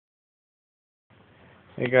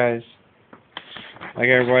Hey guys, like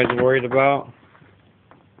everybody's worried about,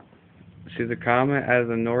 see the comet out of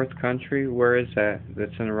the North Country? Where is that?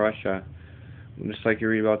 That's in Russia. Just like you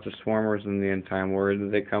read about the swarmers in the end time, where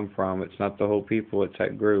did they come from? It's not the whole people, it's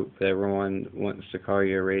that group. Everyone wants to call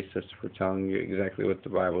you a racist for telling you exactly what the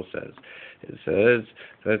Bible says. It says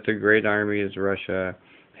that the great army is Russia.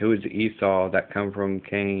 Who is Esau that come from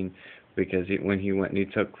Cain? Because when he went and he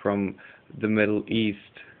took from the Middle East.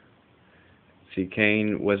 See,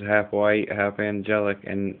 Cain was half white, half angelic,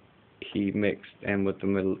 and he mixed in with the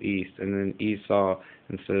Middle East. And then Esau,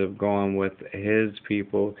 instead of going with his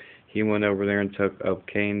people, he went over there and took up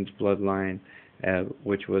Cain's bloodline,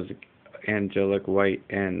 which was angelic, white,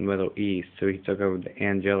 and Middle East. So he took over the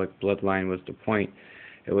angelic bloodline was the point.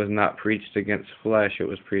 It was not preached against flesh, it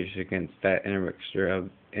was preached against that intermixture of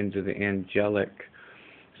into the angelic.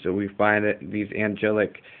 So we find that these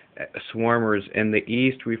angelic swarmers in the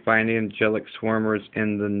east, we find angelic swarmers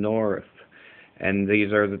in the north. And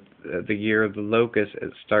these are the year of the locust.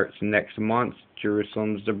 It starts next month.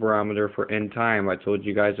 Jerusalem's the barometer for end time. I told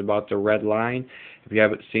you guys about the red line. If you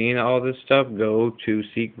haven't seen all this stuff, go to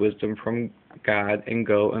Seek Wisdom from God and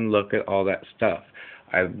go and look at all that stuff.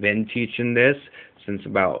 I've been teaching this since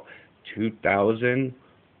about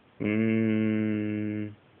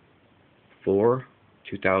 2004,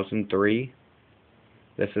 2003.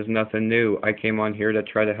 This is nothing new. I came on here to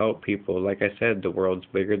try to help people. Like I said, the world's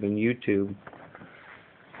bigger than YouTube.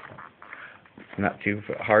 Not too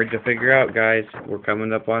hard to figure out, guys. We're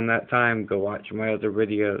coming up on that time. Go watch my other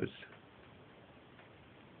videos.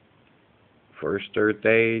 First Earth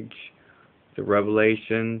Age, the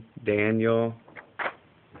Revelation, Daniel.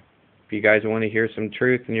 If you guys want to hear some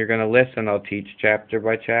truth and you're going to listen, I'll teach chapter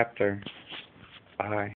by chapter. Bye.